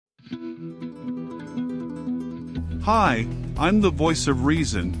Hi, I'm the voice of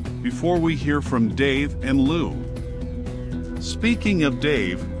reason, before we hear from Dave and Lou. Speaking of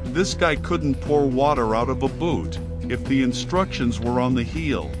Dave, this guy couldn't pour water out of a boot if the instructions were on the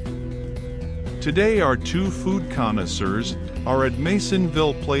heel. Today our two food connoisseurs are at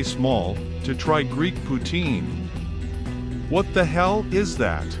Masonville Place Mall to try Greek poutine. What the hell is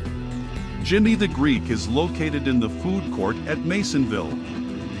that? Jimmy the Greek is located in the food court at Masonville.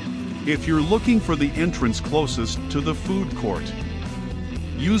 If you're looking for the entrance closest to the food court,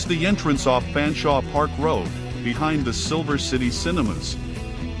 use the entrance off Fanshawe Park Road, behind the Silver City Cinemas.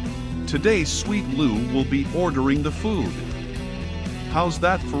 Today Sweet Lou will be ordering the food. How's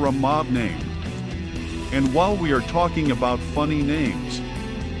that for a mob name? And while we are talking about funny names,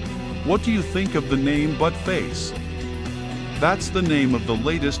 what do you think of the name Buttface? That's the name of the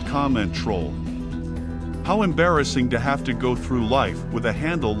latest comment troll. How embarrassing to have to go through life with a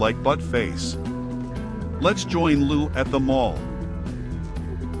handle like Buttface. Let's join Lou at the mall.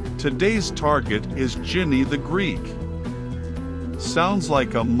 Today's target is Ginny the Greek. Sounds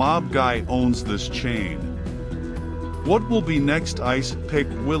like a mob guy owns this chain. What will be next? Ice Pick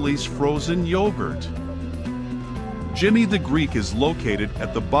Willie's frozen yogurt. Jimmy the Greek is located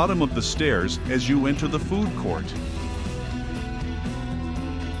at the bottom of the stairs as you enter the food court.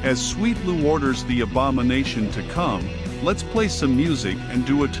 As Sweet Lou orders the abomination to come, let's play some music and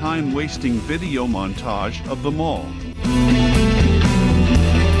do a time-wasting video montage of the mall.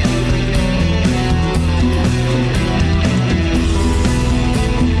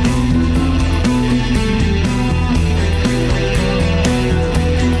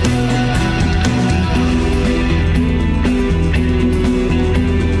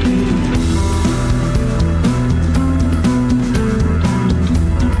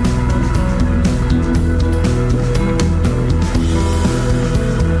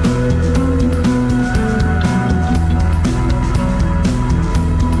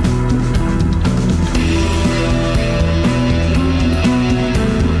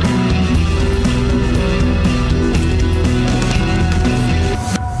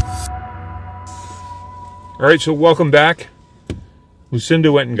 All right, so welcome back.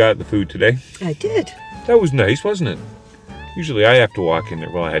 Lucinda went and got the food today. I did. That was nice, wasn't it? Usually I have to walk in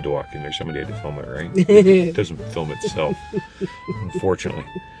there. Well, I had to walk in there. Somebody had to film it, right? It doesn't film itself, unfortunately.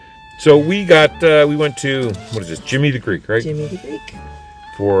 So we went to, what is this? Jimmy the Greek, right? Jimmy the Greek.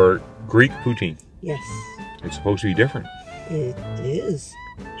 For Greek poutine. Yes. It's supposed to be different. It is.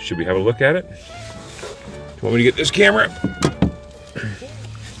 Should we have a look at it? Do you want me to get this camera?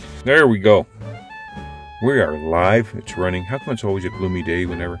 There we go. We are live. It's running. How come it's always a gloomy day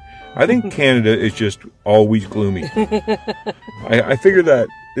whenever? I think Canada is just always gloomy. I figure that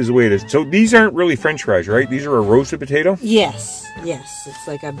is the way it is. So these aren't really French fries, right? These are a roasted potato? Yes. Yes. It's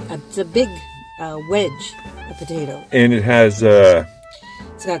like it's a big wedge of potato. And it has...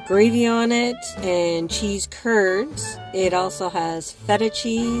 It's got gravy on it and cheese curds. It also has feta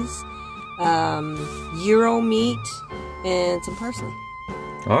cheese, gyro meat, and some parsley.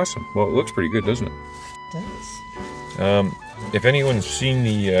 Awesome. Well, it looks pretty good, doesn't it? Does. If anyone's seen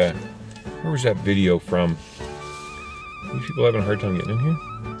the, where was that video from? These people having a hard time getting in here?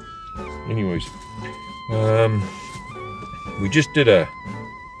 Anyways, we just did a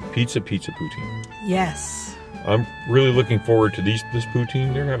pizza poutine. Yes. I'm really looking forward to this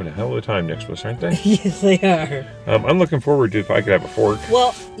poutine. They're having a hell of a time next to us, aren't they? Yes, they are. I'm looking forward to if I could have a fork.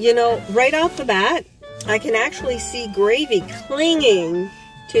 Well, you know, right off the bat, I can actually see gravy clinging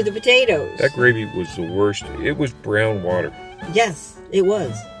to the potatoes. That gravy was the worst. It was brown water. Yes, it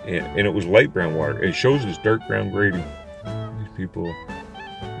was. And it was light brown water. It shows as dark brown gravy. These people...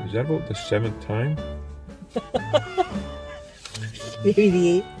 Is that about the 7th time? Maybe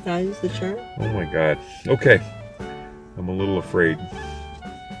the 8th time's the charm. Oh my god. Okay. I'm a little afraid.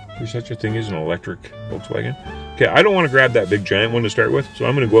 There's such a thing as an electric Volkswagen. Okay, I don't want to grab that big giant one to start with, so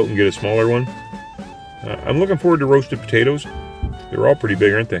I'm going to go out and get a smaller one. I'm looking forward to roasted potatoes. They're all pretty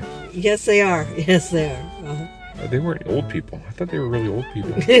big, aren't they? Yes, they are. Yes, they are. They weren't old people. I thought they were really old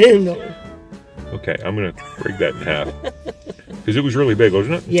people. No. Okay, I'm going to break that in half. Because it was really big,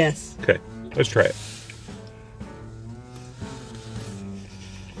 wasn't it? Yes. Okay, let's try it.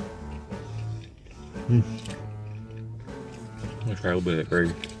 I'll try a little bit of that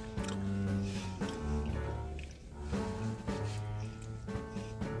gravy.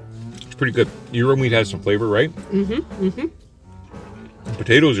 It's pretty good. Gyro meat has some flavor, right? Mm-hmm. Mm-hmm.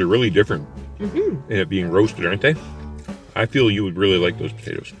 Potatoes are really different Mm-hmm. in it being roasted, aren't they? I feel you would really like those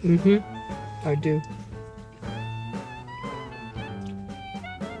potatoes. Mm-hmm. I do.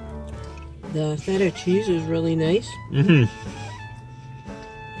 The feta cheese is really nice. Mm-hmm.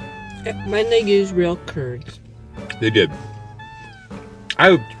 When they use real curds. They did.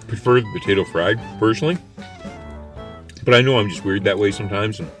 I would prefer the potato fried, personally. But I know I'm just weird that way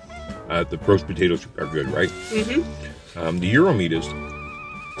sometimes. And the roast potatoes are good, right? Mm-hmm. The Euro meat is...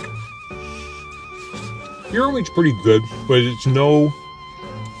 Euro meat's pretty good, but it's no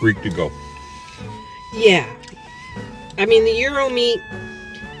Greek to go. Yeah. I mean, the Euro meat,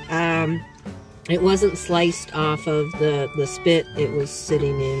 it wasn't sliced off of the spit. It was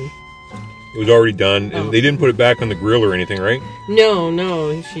sitting in... It was already done, and they didn't put it back on the grill or anything, right? No.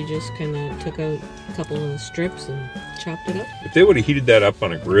 She just kind of took out a couple of strips and chopped it up. If they would have heated that up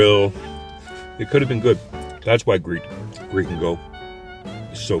on a grill, it could have been good. That's why Greek and Go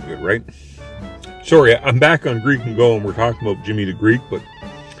is so good, right? Sorry, I'm back on Greek and Go, and we're talking about Jimmy the Greek, but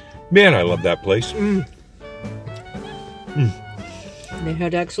man, I love that place. They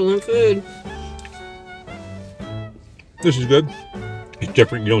had excellent food. This is good. It's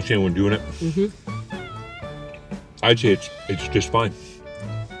different. You don't see anyone doing it. I'd say it's just fine.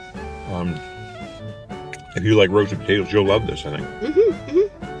 If you like roasted potatoes, you'll love this, I think.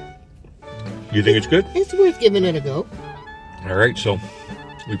 You think it's good? It's worth giving it a go. All right, so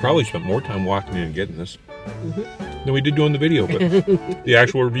we probably spent more time walking in and getting this than we did doing the video, but the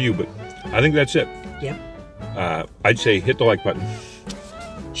actual review. But I think that's it. Yep. I'd say hit the like button.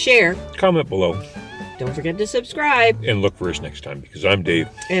 Share. Comment below. Don't forget to subscribe. And look for us next time, because I'm Dave.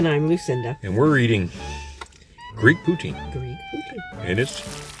 And I'm Lucinda. And we're eating Greek poutine. Greek poutine. And it's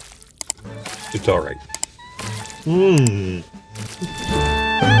all right.